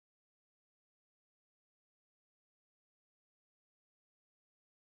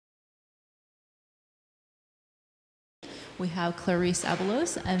we have Clarice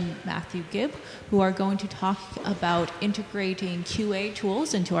Abelos and Matthew Gibb, who are going to talk about integrating QA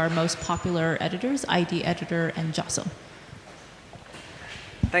tools into our most popular editors, ID Editor and JOSM.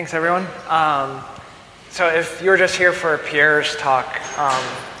 Thanks, everyone. So if you're just here for Pierre's talk,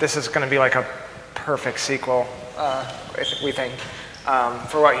 this is going to be like a perfect sequel, we think,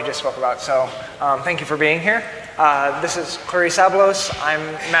 for what you just spoke about. So thank you for being here. This is Clarice Abelos. I'm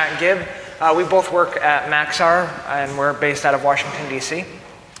Matt Gibb. We both work at Maxar, and we're based out of Washington, D.C.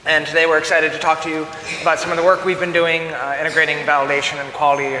 And today we're excited to talk to you about some of the work we've been doing integrating validation and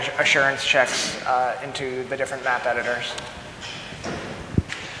quality assurance checks into the different map editors.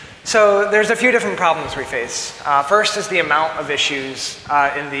 So there's a few different problems we face. First is the amount of issues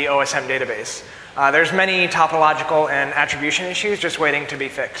in the OSM database. There's many topological and attribution issues just waiting to be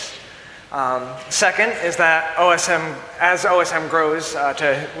fixed. Second is that as OSM grows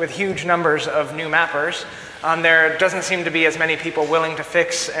with huge numbers of new mappers, there doesn't seem to be as many people willing to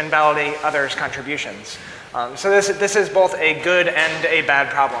fix and validate others' contributions. So this is both a good and a bad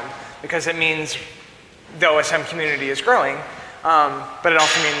problem, because it means the OSM community is growing, but it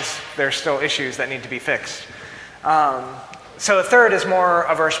also means there's still issues that need to be fixed. So the third is more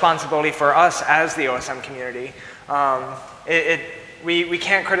of a responsibility for us as the OSM community. We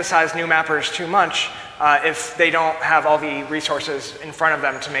can't criticize new mappers too much if they don't have all the resources in front of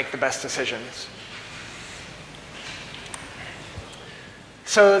them to make the best decisions.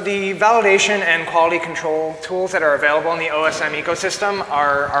 So the validation and quality control tools that are available in the OSM ecosystem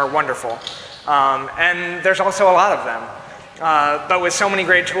are wonderful. And there's also a lot of them. But with so many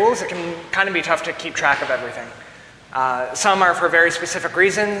great tools, it can kind of be tough to keep track of everything. Some are for very specific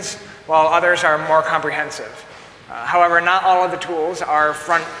reasons, while others are more comprehensive. However, not all of the tools are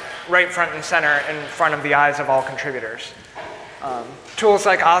right front and center in front of the eyes of all contributors. Tools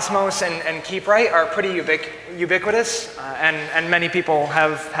like Osmose and KeepRight are pretty ubiquitous, and many people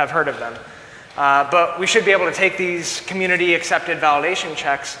have heard of them. But we should be able to take these community-accepted validation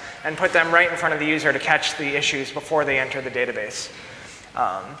checks and put them right in front of the user to catch the issues before they enter the database.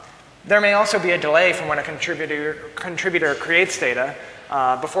 There may also be a delay from when a contributor creates data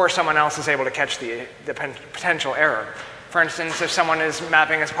before someone else is able to catch the potential error. For instance, if someone is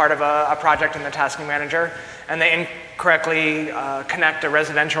mapping as part of a project in the tasking manager and they incorrectly connect a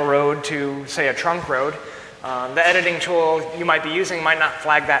residential road to, say, a trunk road, the editing tool you might be using might not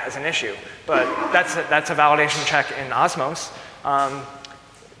flag that as an issue, but that's a validation check in Osmose.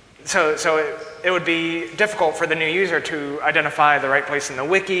 So it would be difficult for the new user to identify the right place in the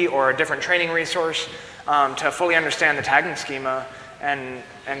wiki or a different training resource to fully understand the tagging schema and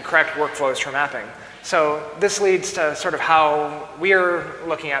correct workflows for mapping. So this leads to sort of how we're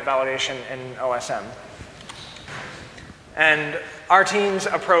looking at validation in OSM. And our team's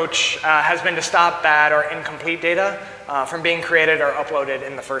approach has been to stop bad or incomplete data from being created or uploaded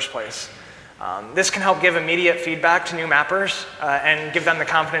in the first place. This can help give immediate feedback to new mappers and give them the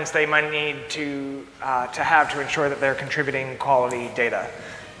confidence they might need to have to ensure that they're contributing quality data.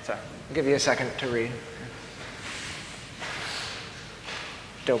 So I'll give you a second to read.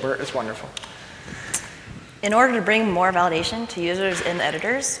 Dilbert is wonderful. In order to bring more validation to users in the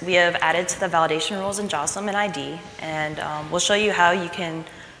editors, we have added to the validation rules in JOSM and ID, and we'll show you how you can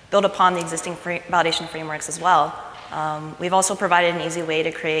build upon the existing validation frameworks as well. We've also provided an easy way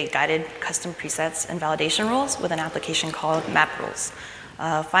to create guided custom presets and validation rules with an application called MapRules.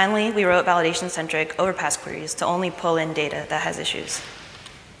 Finally, we wrote validation-centric Overpass queries to only pull in data that has issues.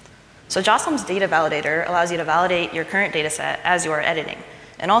 So JOSM's data validator allows you to validate your current data set as you are editing,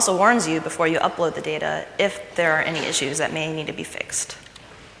 and also warns you before you upload the data if there are any issues that may need to be fixed.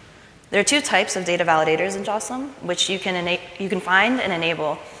 There are two types of data validators in JOSM, which you can find and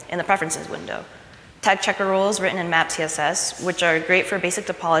enable in the preferences window. Tag checker rules written in MapCSS, which are great for basic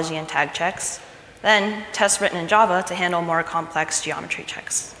topology and tag checks. Then tests written in Java to handle more complex geometry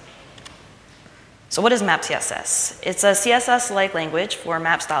checks. So what is MapCSS? It's a CSS-like language for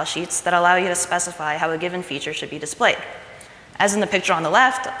map style sheets that allow you to specify how a given feature should be displayed. As in the picture on the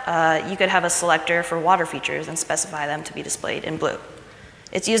left, you could have a selector for water features and specify them to be displayed in blue.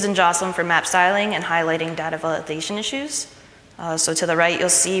 It's used in JOSM for map styling and highlighting data validation issues. So to the right, you'll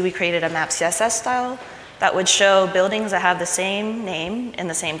see we created a MapCSS style that would show buildings that have the same name in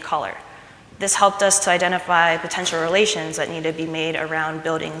the same color. This helped us to identify potential relations that need to be made around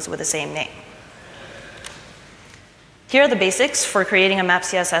buildings with the same name. Here are the basics for creating a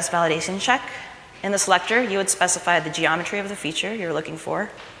MapCSS validation check. In the selector, you would specify the geometry of the feature you're looking for,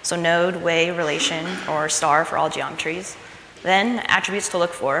 so node, way, relation, or star for all geometries. Then attributes to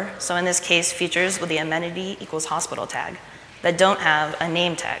look for, so in this case, features with the amenity equals hospital tag that don't have a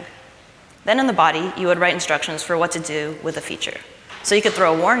name tag. Then in the body, you would write instructions for what to do with the feature. So you could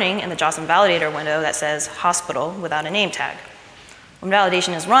throw a warning in the JOSM validator window that says hospital without a name tag. When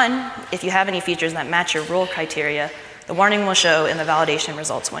validation is run, if you have any features that match your rule criteria, the warning will show in the validation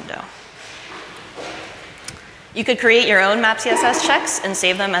results window. You could create your own MapCSS checks and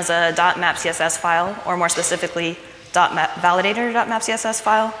save them as a .mapcss file, or more specifically, .validator.mapcss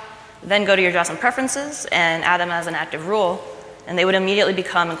file. Then go to your JOSM preferences and add them as an active rule, and they would immediately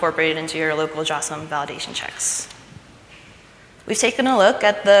become incorporated into your local JOSM validation checks. We've taken a look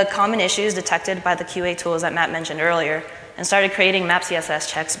at the common issues detected by the QA tools that Matt mentioned earlier and started creating MapCSS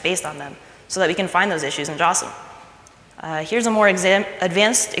checks based on them so that we can find those issues in JOSM. Here's a more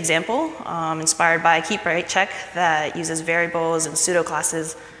advanced example inspired by a KeepRight check that uses variables and pseudo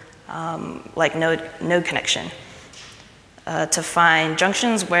classes like node connection to find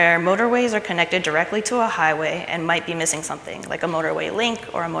junctions where motorways are connected directly to a highway and might be missing something, like a motorway link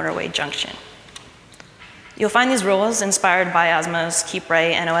or a motorway junction. You'll find these rules inspired by Osmose,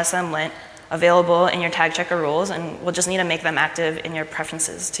 KeepRight, and OSMLint available in your tag checker rules, and we'll just need to make them active in your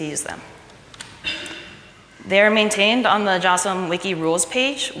preferences to use them. They are maintained on the JOSM Wiki rules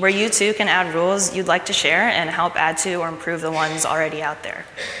page, where you too can add rules you'd like to share and help add to or improve the ones already out there.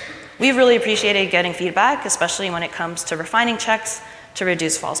 We've really appreciated getting feedback, especially when it comes to refining checks to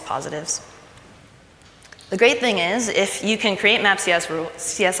reduce false positives. The great thing is, if you can create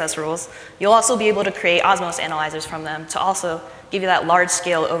MapCSS rules, you'll also be able to create Osmose analyzers from them to also give you that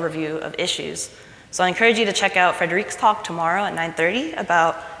large-scale overview of issues. So I encourage you to check out Frederique's talk tomorrow at 9:30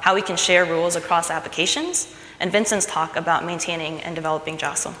 about how we can share rules across applications, and Vincent's talk about maintaining and developing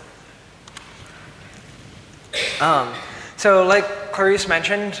JOSM. So like Clarice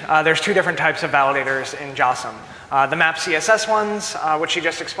mentioned, there's two different types of validators in JOSM. The MapCSS ones, which she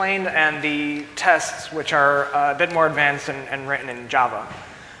just explained, and the tests, which are a bit more advanced and written in Java.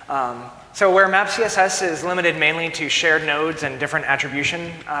 So where MapCSS is limited mainly to shared nodes and different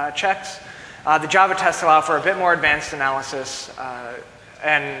attribution checks, the Java tests allow for a bit more advanced analysis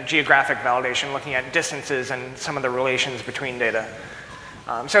and geographic validation, looking at distances and some of the relations between data.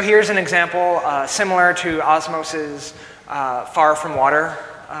 So here's an example similar to Osmose's Far From Water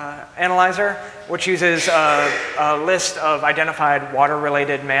analyzer, which uses a list of identified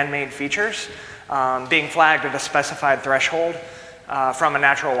water-related man-made features being flagged at a specified threshold from a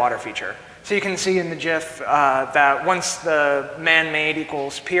natural water feature. So you can see in the GIF that once the man-made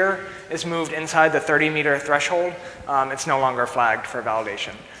equals peer is moved inside the 30-meter threshold, it's no longer flagged for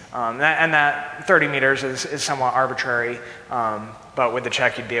validation. And that 30 meters is somewhat arbitrary, but with the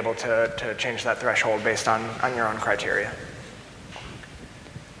check you'd be able to change that threshold based on your own criteria.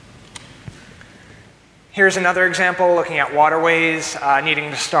 Here's another example looking at waterways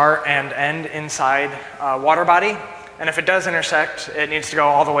needing to start and end inside a water body. And if it does intersect, it needs to go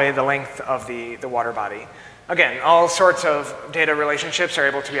all the way the length of the water body. Again, all sorts of data relationships are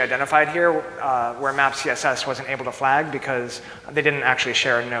able to be identified here where MapCSS wasn't able to flag because they didn't actually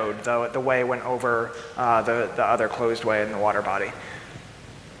share a node. The way went over the other closed way in the water body.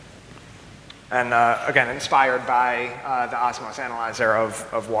 And again, inspired by the Osmose analyzer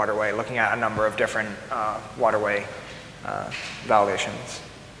of waterway, looking at a number of different waterway validations.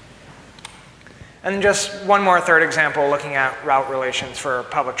 And just one more third example, looking at route relations for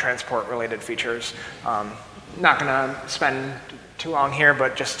public transport related features. Not going to spend too long here,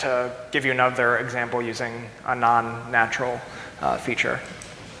 but just to give you another example using a non-natural feature.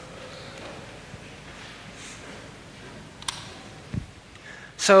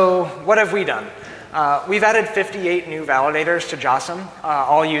 So what have we done? We've added 58 new validators to JOSM,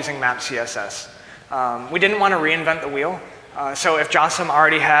 all using MapCSS. We didn't want to reinvent the wheel. So if JOSM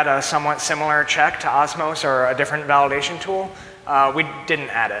already had a somewhat similar check to Osmose or a different validation tool, we didn't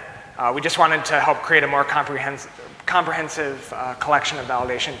add it. We just wanted to help create a more comprehensive collection of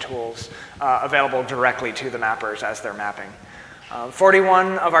validation tools available directly to the mappers as they're mapping.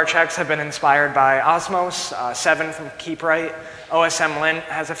 41 of our checks have been inspired by Osmose, 7 from KeepRight, OSMLint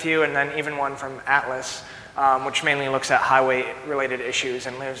has a few, and then even one from Atlas, which mainly looks at highway-related issues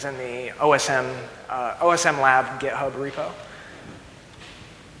and lives in the OSM Lab GitHub repo.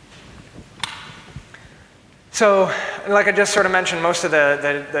 So, like I just sort of mentioned, most of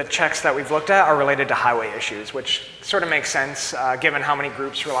the checks that we've looked at are related to highway issues, which sort of makes sense given how many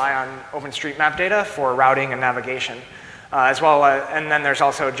groups rely on OpenStreetMap data for routing and navigation, as well and then there's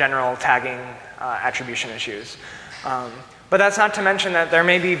also general tagging attribution issues. But that's not to mention that there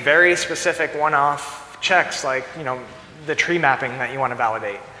may be very specific one-off checks, like the tree mapping that you want to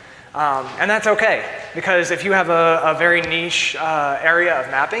validate. And that's okay, because if you have a very niche area of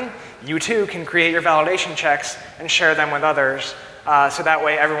mapping, you too can create your validation checks and share them with others so that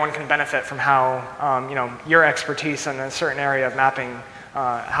way everyone can benefit from how your expertise in a certain area of mapping,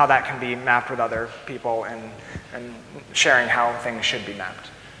 how that can be mapped with other people and sharing how things should be mapped.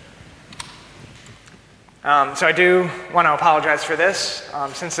 So I do want to apologize for this.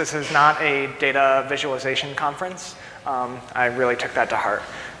 Since this is not a data visualization conference, I really took that to heart.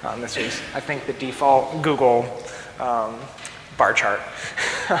 This was, I think, the default Google bar chart.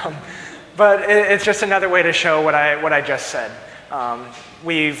 But it's just another way to show what I just said.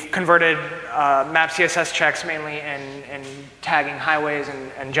 We've converted MapCSS checks mainly in tagging highways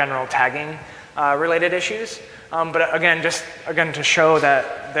and general tagging related issues. But again, to show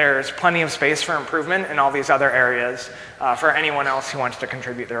that there's plenty of space for improvement in all these other areas for anyone else who wants to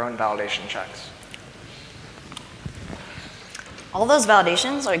contribute their own validation checks. All those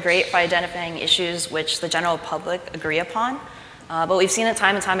validations are great for identifying issues which the general public agree upon, but we've seen it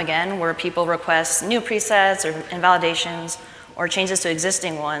time and time again where people request new presets or invalidations or changes to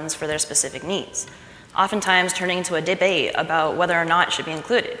existing ones for their specific needs, oftentimes turning into a debate about whether or not it should be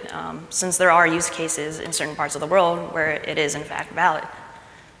included, since there are use cases in certain parts of the world where it is in fact valid.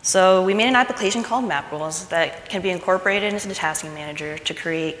 So we made an application called MapRules that can be incorporated into the tasking manager to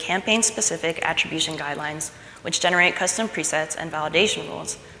create campaign-specific attribution guidelines which generate custom presets and validation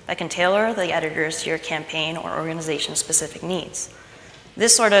rules that can tailor the editors to your campaign or organization-specific needs.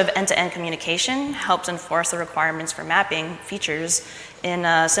 This sort of end-to-end communication helps enforce the requirements for mapping features in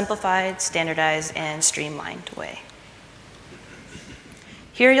a simplified, standardized, and streamlined way.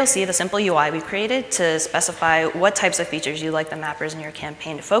 Here you'll see the simple UI we created to specify what types of features you'd like the mappers in your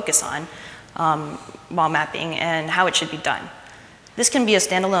campaign to focus on while mapping and how it should be done. This can be a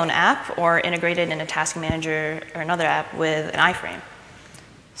standalone app or integrated in a task manager or another app with an iframe.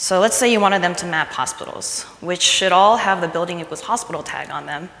 So let's say you wanted them to map hospitals, which should all have the building equals hospital tag on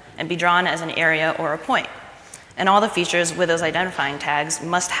them and be drawn as an area or a point. And all the features with those identifying tags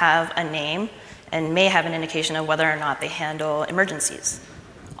must have a name and may have an indication of whether or not they handle emergencies.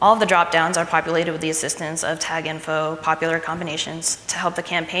 All of the drop-downs are populated with the assistance of tag info, popular combinations, to help the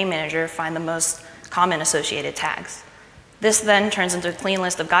campaign manager find the most common associated tags. This then turns into a clean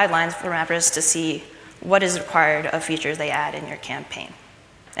list of guidelines for mappers to see what is required of features they add in your campaign.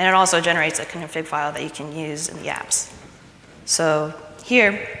 And it also generates a config file that you can use in the apps. So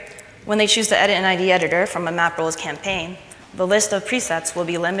here, when they choose to edit an ID editor from a MapRules campaign, the list of presets will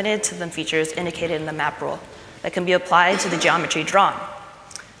be limited to the features indicated in the map rule that can be applied to the geometry drawn.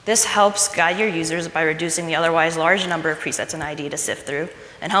 This helps guide your users by reducing the otherwise large number of presets in ID to sift through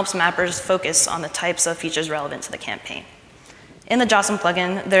and helps mappers focus on the types of features relevant to the campaign. In the JOSM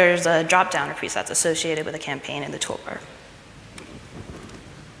plugin, there's a drop-down of presets associated with a campaign in the toolbar.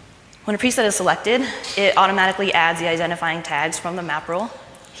 When a preset is selected, it automatically adds the identifying tags from the map rule.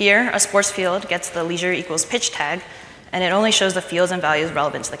 Here, a sports field gets the leisure equals pitch tag, and it only shows the fields and values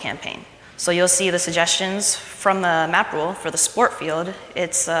relevant to the campaign. So you'll see the suggestions from the map rule for the sport field.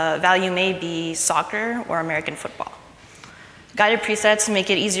 Its value may be soccer or American football. Guided presets make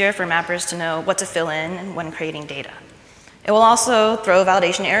it easier for mappers to know what to fill in when creating data. It will also throw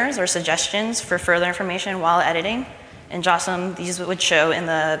validation errors or suggestions for further information while editing. In JOSM, these would show in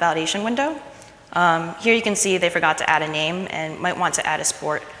the validation window. Here you can see they forgot to add a name and might want to add a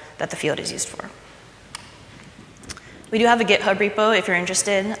sport that the field is used for. We do have a GitHub repo if you're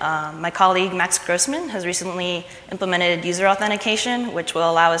interested. My colleague Max Grossman has recently implemented user authentication, which will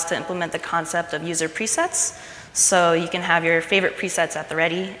allow us to implement the concept of user presets. So you can have your favorite presets at the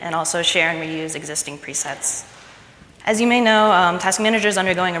ready and also share and reuse existing presets. As you may know, Task Manager is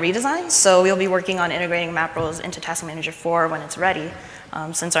undergoing a redesign, so we'll be working on integrating MapRules into Task Manager 4 when it's ready,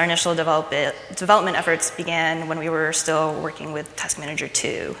 since our initial development efforts began when we were still working with Task Manager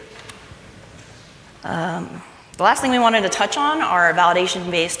 2. The last thing we wanted to touch on are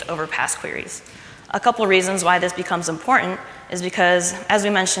validation-based overpass queries. A couple of reasons why this becomes important is because, as we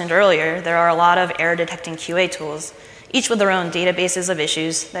mentioned earlier, there are a lot of error-detecting QA tools, each with their own databases of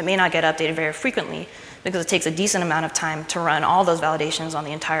issues that may not get updated very frequently, because it takes a decent amount of time to run all those validations on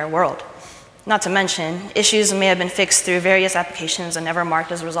the entire world. Not to mention, issues may have been fixed through various applications and never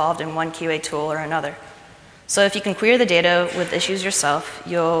marked as resolved in one QA tool or another. So if you can query the data with issues yourself,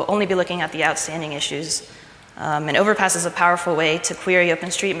 you'll only be looking at the outstanding issues. And Overpass is a powerful way to query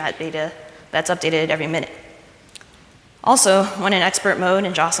OpenStreetMap data that's updated every minute. Also, when in expert mode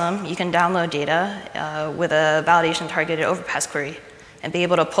in JOSM, you can download data with a validation-targeted Overpass query and be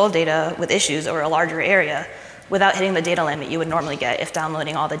able to pull data with issues over a larger area without hitting the data limit you would normally get if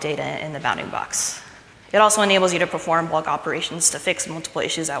downloading all the data in the bounding box. It also enables you to perform bulk operations to fix multiple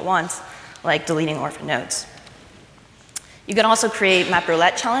issues at once, like deleting orphan nodes. You can also create map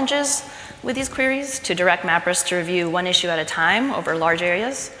roulette challenges with these queries to direct mappers to review one issue at a time over large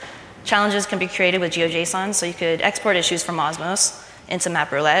areas. Challenges can be created with GeoJSON, so you could export issues from Osmose into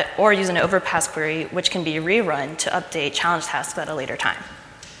MapRules, or use an Overpass query, which can be rerun to update challenge tasks at a later time.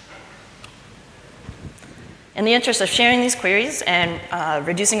 In the interest of sharing these queries and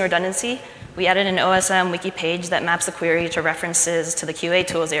reducing redundancy, we added an OSM wiki page that maps the query to references to the QA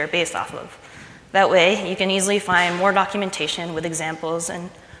tools they are based off of. That way, you can easily find more documentation with examples and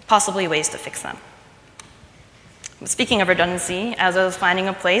possibly ways to fix them. Speaking of redundancy, as I was finding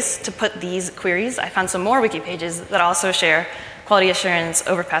a place to put these queries, I found some more wiki pages that also share quality assurance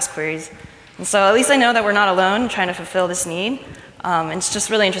Overpass queries. And so at least I know that we're not alone trying to fulfill this need. And it's just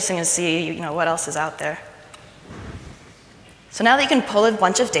really interesting to see what else is out there. So now that you can pull a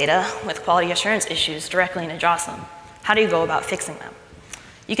bunch of data with quality assurance issues directly into JOSM, how do you go about fixing them?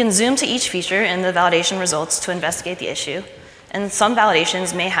 You can zoom to each feature in the validation results to investigate the issue, and some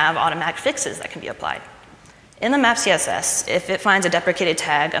validations may have automatic fixes that can be applied. In the MapCSS, if it finds a deprecated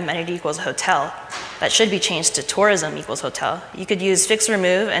tag, amenity equals hotel, that should be changed to tourism equals hotel, you could use fix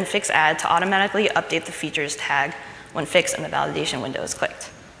remove and fix add to automatically update the features tag when fix and the validation window is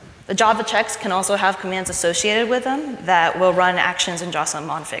clicked. The Java checks can also have commands associated with them that will run actions in JOSM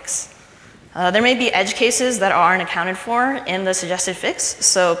on fix. There may be edge cases that aren't accounted for in the suggested fix,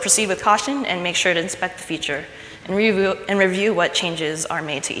 so proceed with caution and make sure to inspect the feature and review what changes are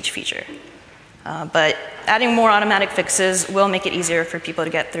made to each feature. But adding more automatic fixes will make it easier for people to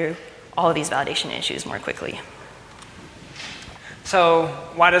get through all of these validation issues more quickly. So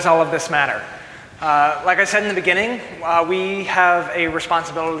why does all of this matter? Like I said in the beginning, we have a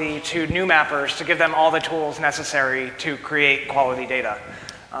responsibility to new mappers to give them all the tools necessary to create quality data.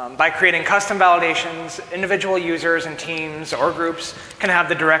 By creating custom validations, individual users and teams or groups can have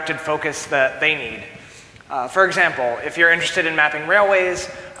the directed focus that they need. For example, if you're interested in mapping railways,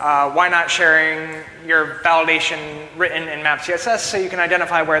 why not sharing your validation written in MapCSS so you can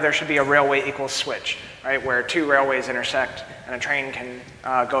identify where there should be a railway equals switch, right? Where two railways intersect and a train can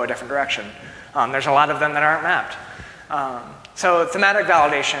go a different direction. There's a lot of them that aren't mapped. So thematic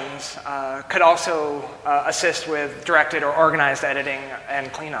validations could also assist with directed or organized editing and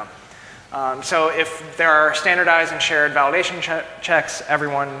cleanup. So if there are standardized and shared validation checks,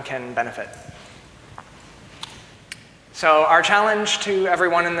 everyone can benefit. So our challenge to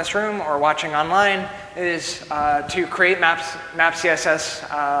everyone in this room or watching online is to create MapCSS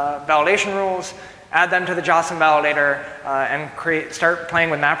validation rules, add them to the JOSM validator, and start playing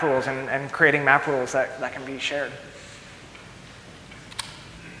with MapRules and creating MapRules that can be shared.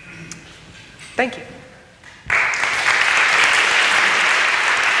 Thank you.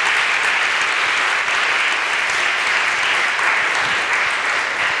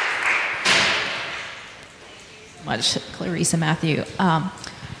 Much, Clarice and Matthew.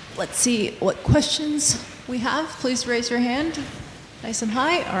 Let's see what questions we have. Please raise your hand. Nice and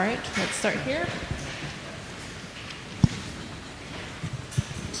high. All right, let's start here.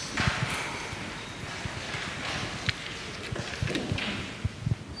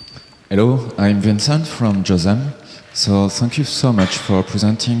 Hello, I'm Vincent from JOSM. So thank you so much for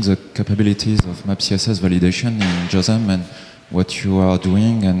presenting the capabilities of MapCSS validation in JOSM and what you are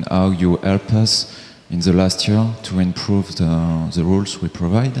doing and how you help us in the last year to improve the rules we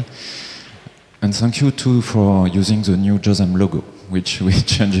provide. And thank you too for using the new JOSM logo, which we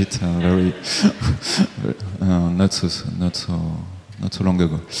changed it very not so long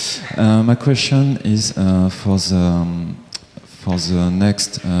ago. My question is for the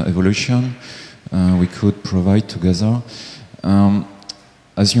next evolution we could provide together.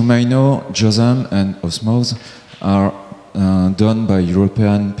 As you may know, JOSM and Osmose are done by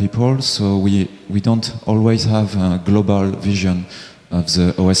European people, so we don't always have a global vision of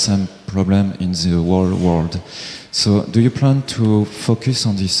the OSM problem in the whole world. So do you plan to focus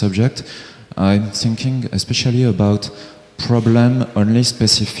on this subject? I'm thinking especially about problem only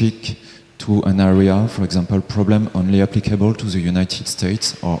specific to an area, for example, problem only applicable to the United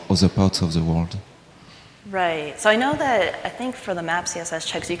States or other parts of the world. Right. So I know that, I think for the MapCSS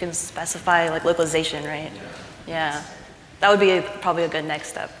checks, you can specify like localization, right? Yeah. That would be probably a good next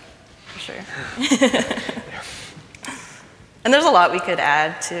step, for sure. And there's a lot we could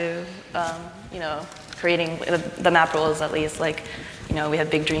add to, creating the MapRules at least. Like, we have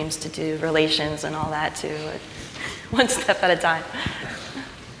big dreams to do relations and all that too, one step at a time.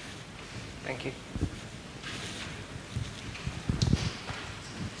 Thank you.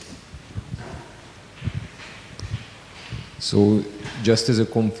 So, just as a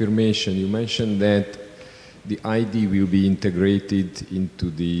confirmation, you mentioned that the ID will be integrated into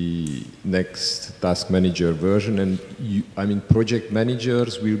the next task manager version, and I mean, project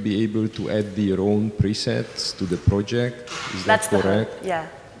managers will be able to add their own presets to the project. Is that correct? Yeah.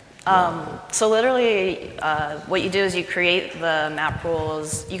 So literally, what you do is you create the map rules.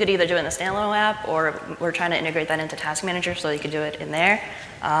 You could either do it in the standalone app, or we're trying to integrate that into Task Manager, so you could do it in there.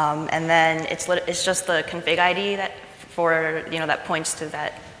 And then it's just the config ID that that points to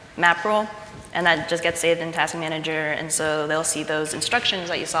that map rule, and that just gets saved in Task Manager. And so they'll see those instructions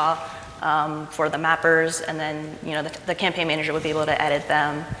that you saw for the mappers, and then the campaign manager would be able to edit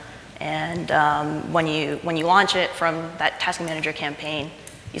them. And when you launch it from that Task Manager campaign,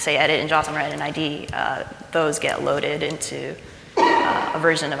 you say edit in JOSM or edit in ID, those get loaded into a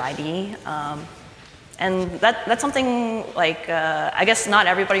version of ID. And that's something like, I guess not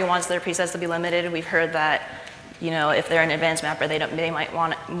everybody wants their presets to be limited. We've heard that, if they're an advanced mapper, they might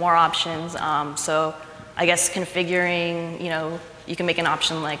want more options. So I guess configuring, you can make an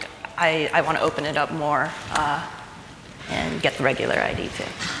option like, I want to open it up more and get the regular ID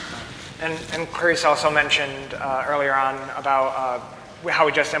too. And Clarice also mentioned earlier on about how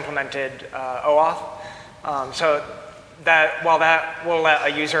we just implemented OAuth. So that while that will let a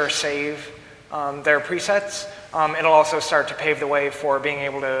user save their presets, it'll also start to pave the way for being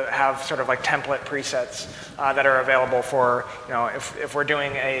able to have sort of like template presets that are available for, if we're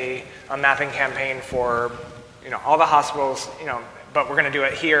doing a mapping campaign for, all the hospitals, but we're going to do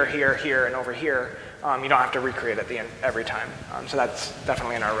it here, here, here, and over here, you don't have to recreate it every time. So that's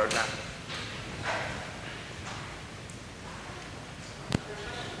definitely in our roadmap.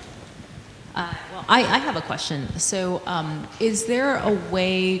 Well, I have a question. So is there a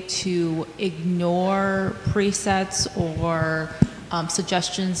way to ignore presets or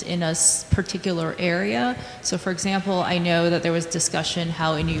suggestions in a particular area? So for example, I know that there was discussion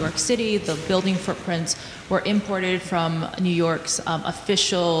how in New York City, the building footprints were imported from New York's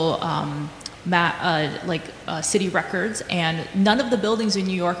official city records, and none of the buildings in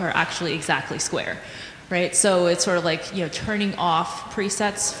New York are actually exactly square. Right, so it's sort of like turning off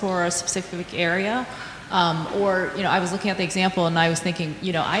presets for a specific area, or I was looking at the example and I was thinking,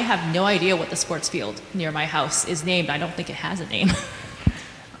 I have no idea what the sports field near my house is named. I don't think it has a name.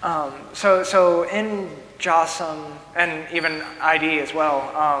 So in JOSM and even ID as well,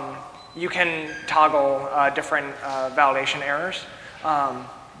 you can toggle different validation errors.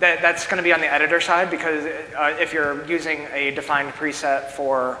 That's going to be on the editor side, because if you're using a defined preset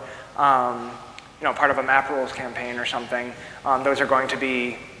for part of a MapRules campaign or something, those are going to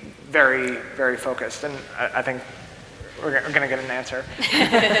be very, very focused. And I think we're going to get an answer.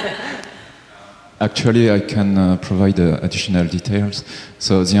 Actually, I can provide additional details.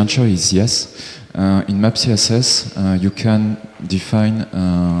 So the answer is yes. In MapCSS, you can define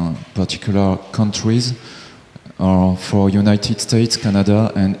particular countries. Or for United States,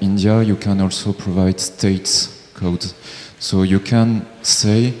 Canada, and India, you can also provide states codes. So you can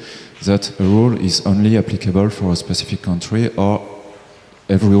say that a rule is only applicable for a specific country or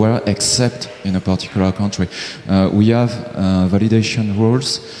everywhere except in a particular country. We have validation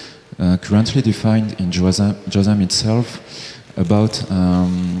rules currently defined in JOSM itself about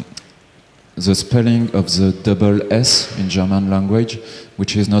the spelling of the double S in German language,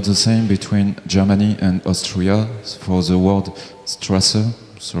 which is not the same between Germany and Austria. For the word Strasse,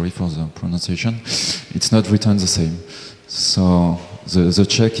 sorry for the pronunciation, it's not written the same. So the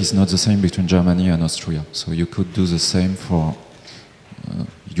check is not the same between Germany and Austria. So you could do the same for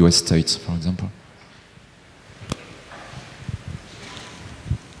US states, for example.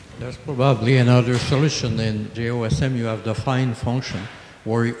 There's probably another solution. In JOSM, you have the find function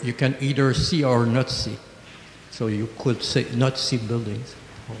where you can either see or not see. So you could say not see buildings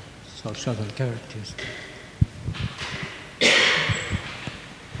or certain characters.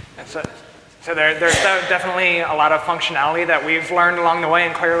 So there's definitely a lot of functionality that we've learned along the way,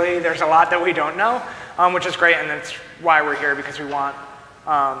 and clearly there's a lot that we don't know, which is great, and that's why we're here, because we want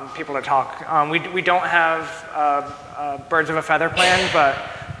people to talk. We don't have a birds of a feather plan,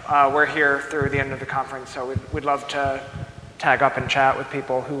 but we're here through the end of the conference, so we'd love to tag up and chat with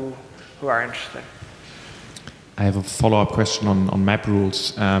people who are interested. I have a follow-up question on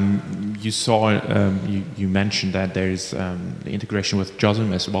MapRules. You mentioned that there is the integration with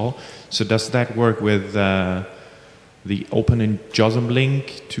JOSM as well. So does that work with the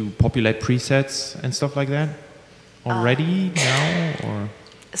OpenStreetMap to populate presets and stuff like that already now? Or?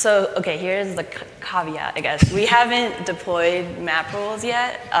 So, okay, here's the caveat, I guess. We haven't deployed MapRules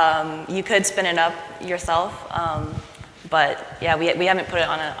yet. You could spin it up yourself. But yeah, we haven't put it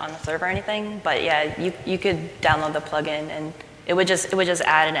on a server or anything. But yeah, you could download the plugin, and it would just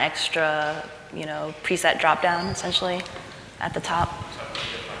add an extra preset drop-down, essentially, at the top.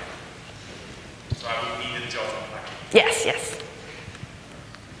 So I would need a JOSM package. Yes, yes.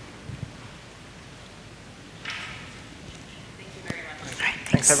 Thank you very much. All right,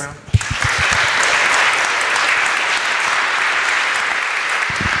 Thanks everyone.